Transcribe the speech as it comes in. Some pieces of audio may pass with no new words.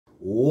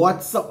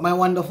What's up, my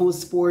wonderful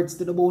sports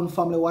to the bone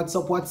family? What's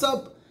up? What's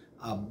up?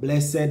 A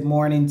blessed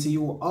morning to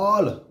you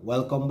all.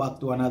 Welcome back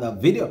to another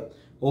video.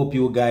 Hope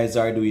you guys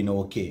are doing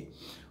okay.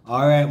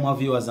 All right, my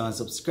viewers and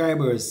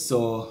subscribers.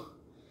 So,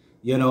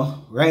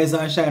 rise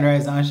and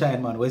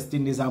shine, man. West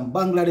Indies and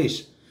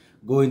Bangladesh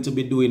going to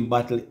be doing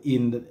battle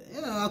in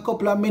a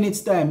couple of minutes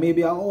time,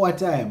 maybe an hour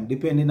time,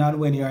 depending on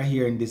when you are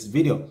hearing this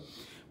video.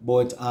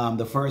 But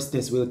the first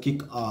test will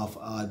kick off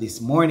this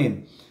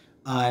morning.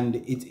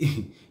 And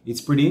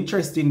it's pretty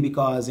interesting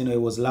because, it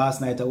was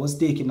last night I was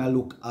taking a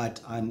look at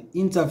an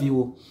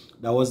interview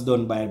that was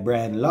done by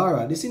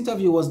Lara. This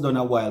interview was done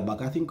a while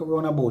back, I think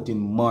around about in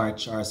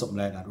March or something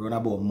like that, around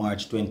about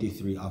March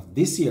 23 of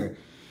this year.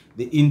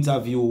 The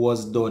interview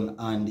was done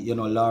and,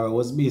 Lara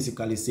was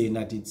basically saying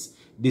that it's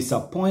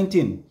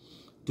disappointing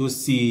to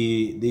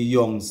see the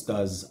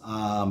youngsters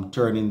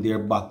turning their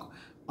back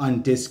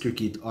on test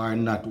cricket or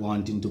not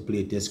wanting to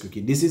play test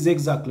cricket. This is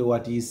exactly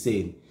what he's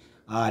saying.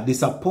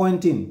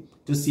 Disappointing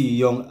to see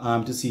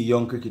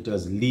young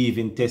cricketers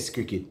leaving test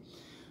cricket.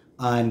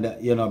 And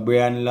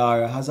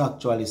Lara has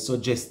actually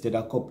suggested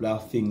a couple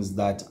of things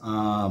that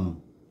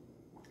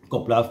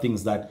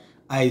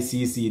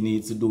ICC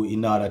needs to do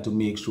in order to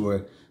make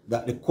sure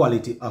that the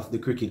quality of the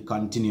cricket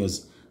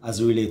continues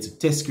as relates to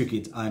test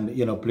cricket,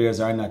 and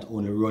players are not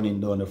only running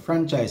down the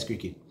franchise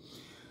cricket.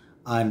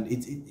 And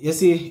you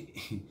see,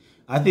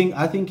 I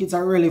think it's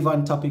a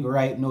relevant topic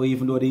right now,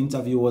 even though the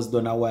interview was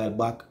done a while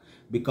back,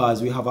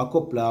 because we have a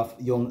couple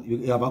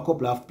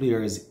of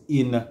players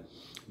in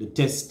the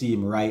test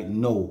team right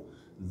now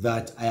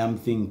that I am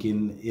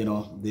thinking,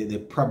 they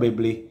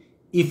probably,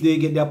 if they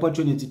get the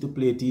opportunity to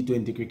play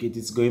T20 cricket,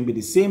 it's going to be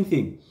the same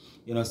thing.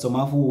 Some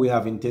of who we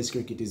have in test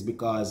cricket is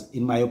because,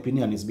 in my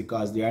opinion, is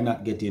because they are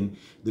not getting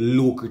the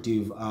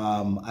lucrative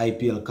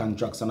IPL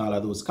contracts and all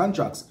of those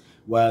contracts,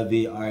 while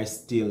they are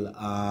still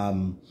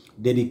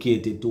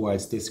dedicated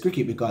towards test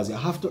cricket, because you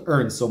have to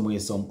earn some way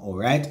somehow,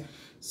 right?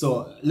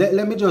 So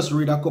let me just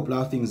read a couple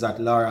of things that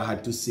Lara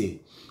had to say.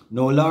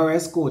 Now, Lara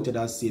is quoted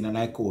as saying, and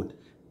I quote,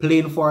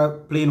 playing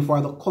for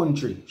the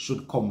country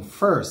should come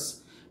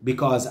first,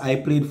 because I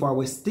played for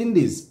West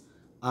Indies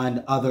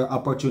and other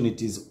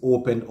opportunities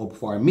opened up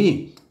for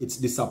me. It's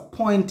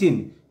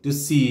disappointing to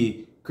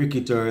see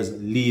cricketers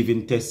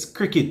leaving test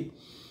cricket.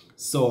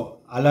 So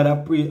a lot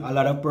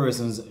of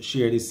persons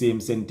share the same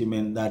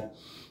sentiment that,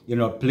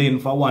 playing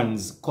for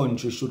one's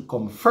country should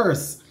come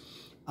first.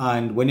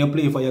 And when you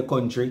play for your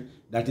country,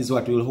 that is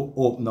what will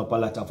open up a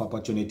lot of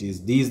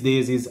opportunities. These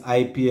days is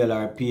IPL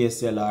or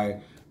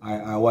PSL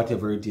or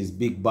whatever it is,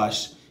 Big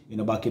Bash.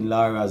 Back in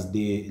Lara's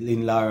day,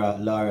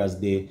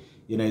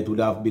 it would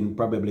have been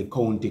probably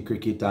county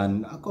cricket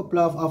and a couple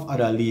of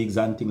other leagues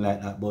and things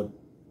like that. But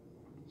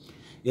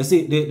you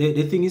see,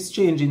 the thing is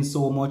changing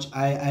so much.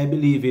 I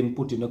believe in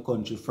putting the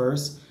country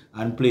first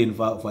and playing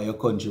for your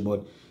country.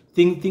 But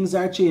things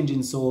are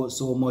changing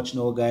so much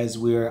now, guys,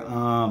 where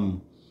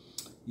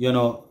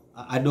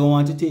I don't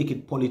want to take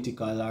it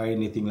political or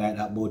anything like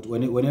that, but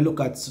when you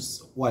look at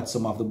what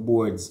some of the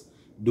boards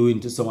doing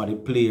to some of the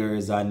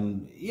players,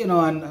 and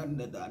and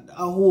the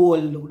whole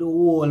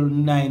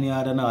 9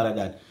 yard and all of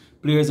that,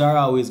 players are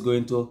always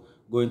going to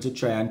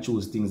try and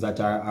choose things that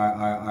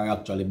are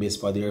actually best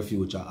for their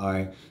future,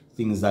 or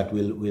things that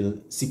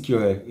will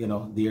secure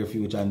their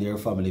future and their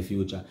family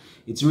future.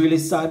 It's really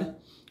sad.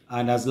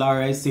 And as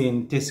Lara is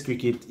saying, test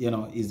cricket,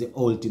 is the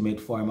ultimate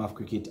form of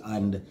cricket,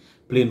 and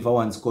playing for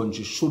one's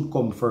country should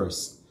come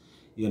first.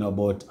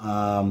 But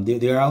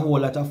there are a whole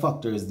lot of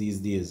factors these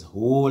days.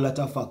 Whole lot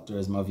of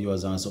factors, my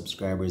viewers and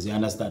subscribers. You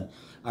understand?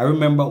 I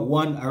remember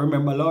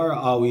Lara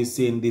always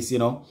saying this, he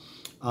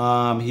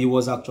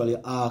was actually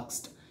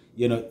asked,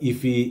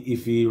 if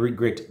he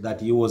regret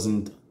that he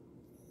wasn't,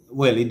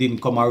 well, he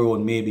didn't come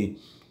around maybe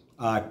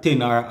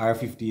 10 or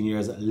 15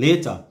 years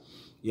later,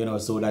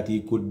 so that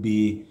he could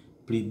be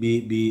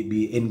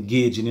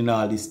engaging in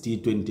all this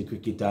T20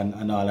 cricket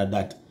and all of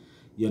that,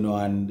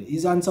 and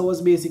his answer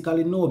was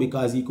basically no,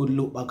 because he could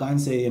look back and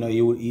say,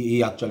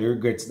 he actually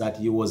regrets that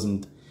he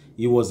wasn't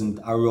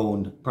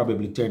around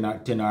probably 10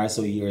 or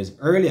so years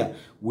earlier,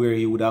 where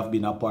he would have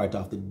been a part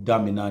of the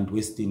dominant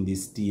West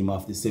Indies team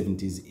of the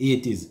 70s,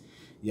 80s.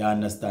 You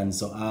understand?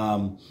 So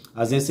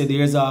as I said,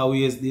 there's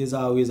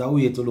always a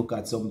way to look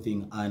at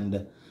something,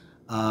 and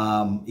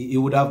it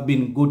would have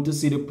been good to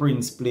see the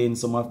Prince playing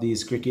some of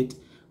these cricket.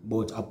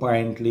 But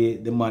apparently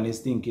the man is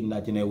thinking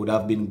that it would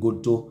have been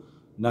good to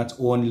not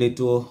only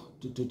to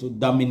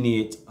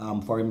dominate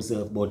for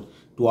himself, but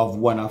to have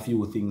won a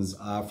few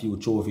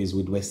trophies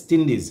with West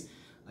Indies.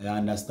 I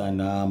understand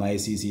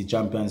ICC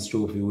Champions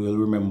Trophy, we'll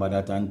remember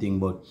that and thing.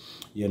 But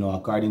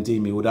according to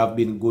him, it would have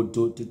been good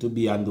to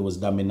be on those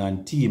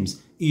dominant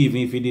teams,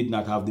 even if he did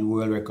not have the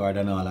world record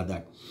and all of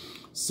that.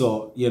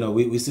 So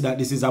we see that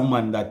this is a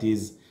man that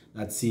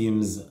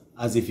seems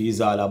as if he's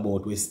all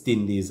about West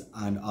Indies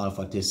and all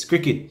for test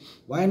cricket.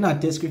 Why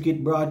not? Test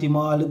cricket brought him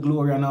all the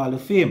glory and all the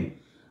fame.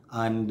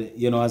 And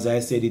as I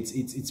said,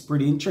 it's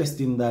pretty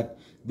interesting that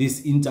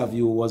this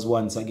interview was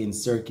once again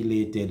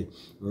circulated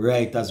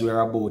right as we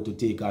are about to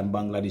take on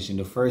Bangladesh in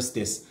the first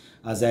test.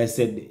 As I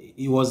said,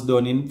 it was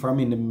done in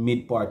the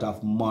mid part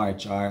of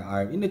March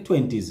or in the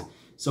 20s,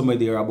 somewhere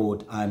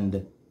thereabout.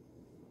 And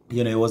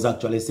you know, it was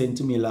actually sent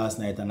to me last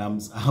night, and I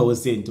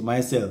was saying to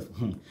myself,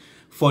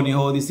 funny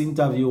how this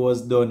interview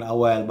was done a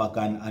while back,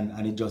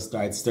 and it just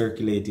started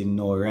circulating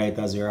now, right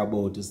as you're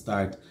about to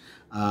start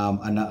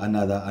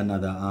another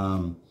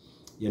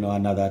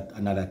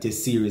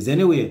test series.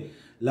 Anyway,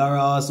 Lara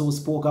also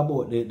spoke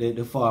about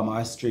the former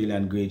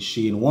Australian great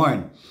Shane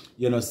Warne,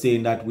 you know,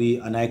 saying that we,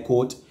 and I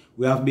quote,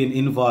 "We have been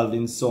involved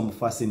in some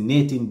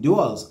fascinating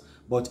duels,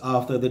 but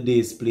after the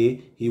day's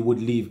play, he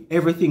would leave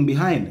everything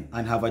behind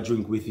and have a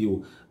drink with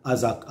you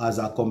as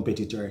a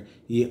competitor."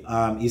 He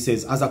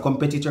says, as a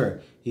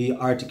competitor, he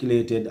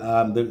articulated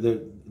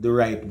the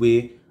right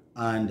way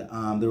and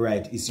the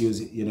right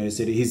issues. You know, he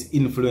said his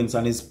influence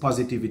and his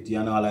positivity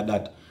and all of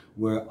that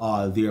were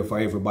all there for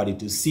everybody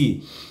to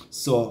see.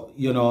 So,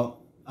 you know,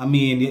 I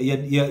mean,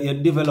 you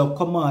develop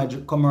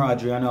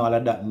camaraderie and all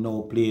of that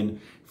now, playing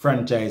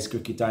franchise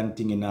cricket and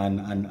thing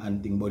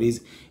and thing. But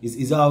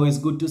it's always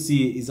good to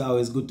see. It's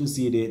always good to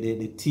see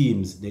the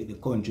teams, the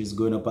countries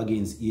going up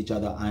against each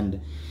other.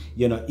 And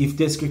you know, if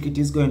Test cricket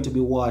is going to be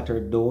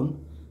watered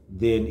down,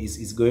 then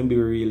it's going to be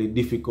really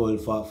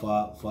difficult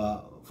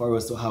for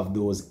us to have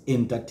those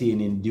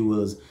entertaining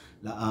duels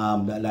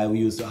that like we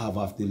used to have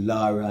after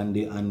Lara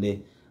and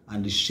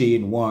the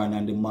Shane Warne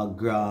and the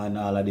McGrath and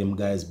all of them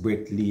guys,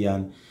 Brett Lee,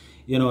 and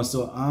you know.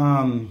 So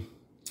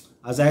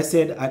as I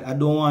said, I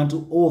don't want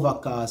to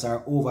overcast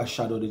or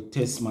overshadow the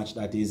test match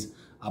that is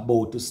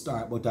about to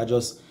start, but I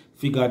just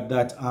figured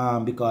that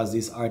because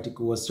this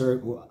article was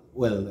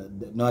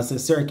not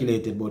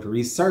circulated but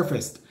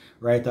resurfaced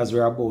right as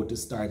we're about to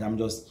start, I'm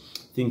just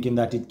thinking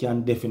that it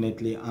can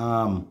definitely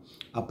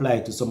apply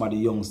to some of the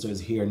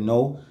youngsters here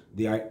now.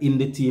 They are in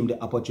the team,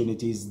 the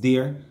opportunity is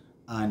there,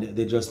 and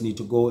they just need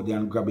to go there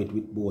and grab it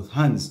with both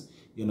hands.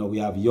 You know, we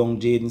have young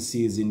Jaden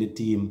Seals in the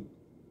team,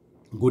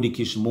 Goody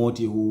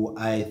Kishmoti, who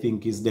I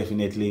think is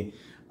definitely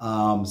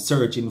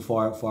searching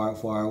for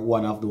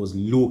one of those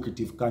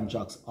lucrative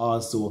contracts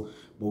also.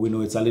 But we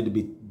know it's a little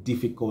bit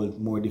difficult,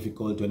 more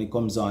difficult when it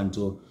comes on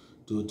to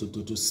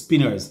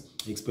spinners,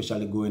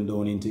 especially going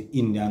down into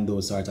India and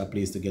those sort of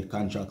places to get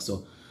contracts.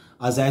 So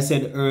as I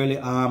said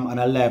earlier on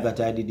a live that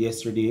I did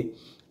yesterday,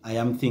 I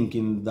am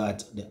thinking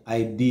that the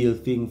ideal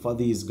thing for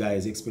these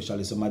guys,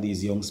 especially some of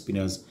these young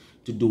spinners,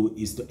 to do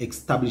is to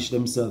establish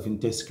themselves in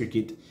Test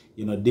cricket,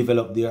 you know,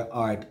 develop their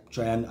art,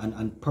 try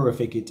and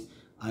perfect it,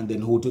 and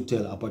then who to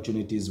tell,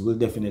 opportunities will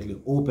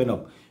definitely open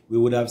up. We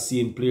would have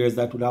seen players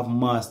that would have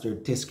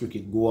mastered Test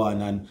cricket go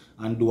on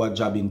and do a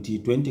job in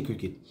T20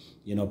 cricket.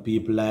 You know,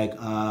 people like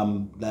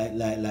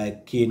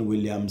Kane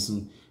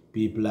Williamson,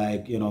 people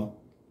like, you know,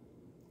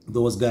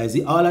 those guys,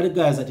 all of the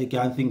guys that you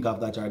can think of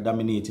that are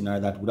dominating or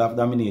that would have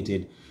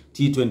dominated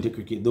T20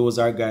 cricket, those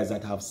are guys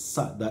that have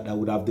that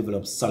would have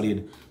developed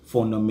solid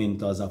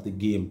fundamentals of the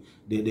game.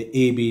 The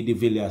AB de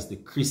Villiers, the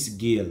Chris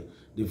Gale,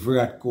 the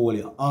Virat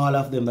Kohli, all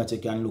of them that you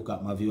can look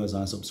at, my viewers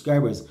and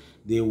subscribers,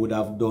 they would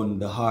have done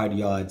the hard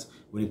yards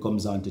when it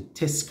comes on to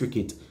Test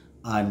cricket.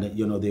 And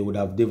you know, they would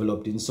have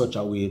developed in such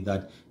a way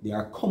that they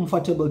are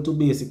comfortable to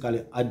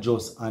basically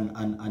adjust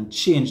and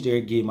change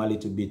their game a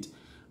little bit,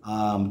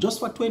 just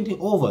for 20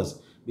 overs.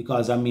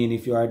 Because I mean,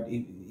 if you are,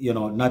 you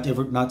know, not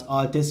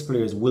all Test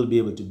players will be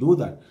able to do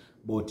that.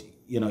 But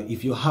you know,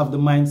 if you have the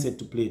mindset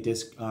to play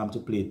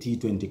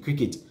T20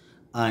 cricket,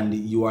 and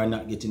you are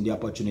not getting the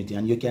opportunity,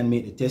 and you can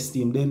make the Test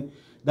team, then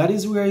that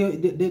is where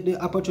the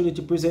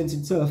opportunity presents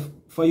itself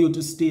for you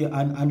to stay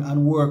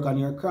and work on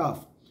your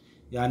craft.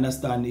 You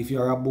understand? If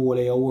you're a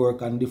bowler, you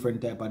work on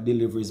different type of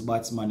deliveries.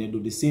 Batsman, you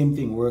do the same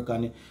thing. Work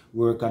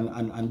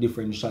on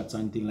different shots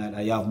and things like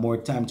that. You have more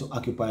time to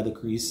occupy the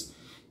crease.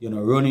 You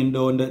know, running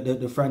down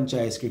the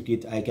franchise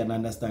cricket, I can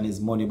understand is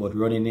money, but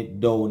running it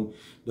down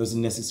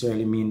doesn't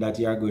necessarily mean that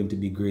you are going to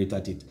be great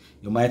at it.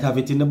 You might have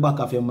it in the back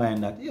of your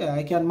mind that, yeah,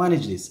 I can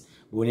manage this.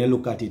 But when you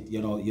look at it,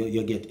 you know,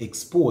 you get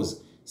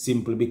exposed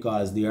simply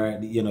because they are,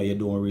 you know, you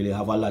don't really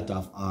have a lot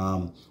of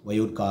what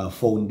you would call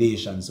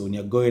foundation. So when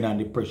you're going and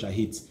the pressure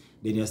hits,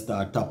 then you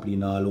start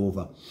toppling all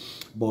over.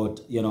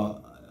 But you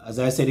know, as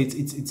I said,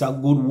 it's a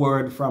good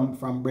word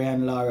from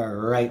Brian Lara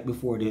right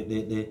before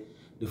the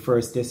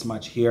first Test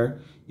match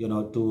here. You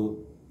know,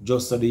 to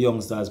just so the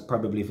youngsters,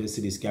 probably if you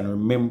see this, can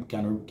remember,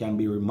 can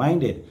be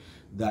reminded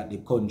that the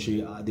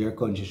country, their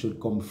country should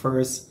come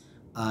first,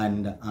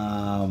 and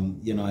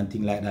you know, and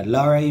things like that.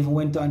 Lara even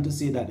went on to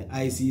say that the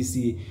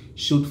ICC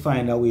should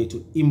find a way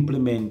to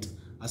implement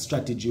a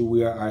strategy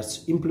where, or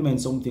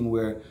implement something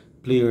where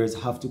players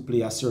have to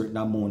play a certain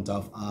amount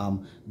of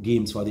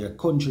games for their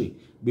country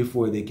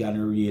before they can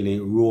really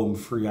roam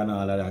free and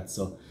all of that.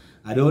 So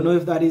I don't know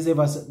if that is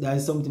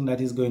something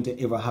that is going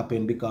to ever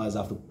happen because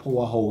of the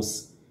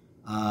powerhouse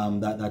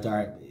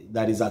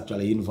that is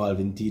actually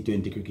involved in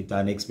T20 cricket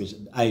and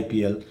especially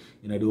IPL.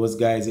 You know, those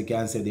guys, you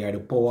can say they are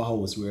the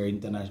powerhouse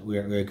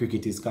where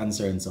cricket is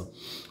concerned. So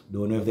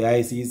don't know if the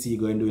ICC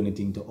going to do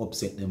anything to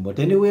upset them. But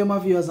anyway, my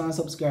viewers and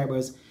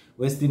subscribers,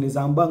 West Indies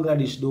and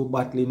Bangladesh do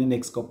battle in the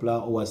next couple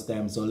of hours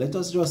time. So let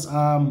us just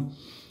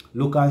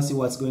look and see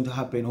what's going to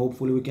happen.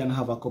 Hopefully we can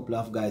have a couple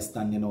of guys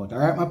standing out. All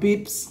right, my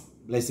peeps,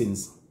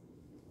 blessings.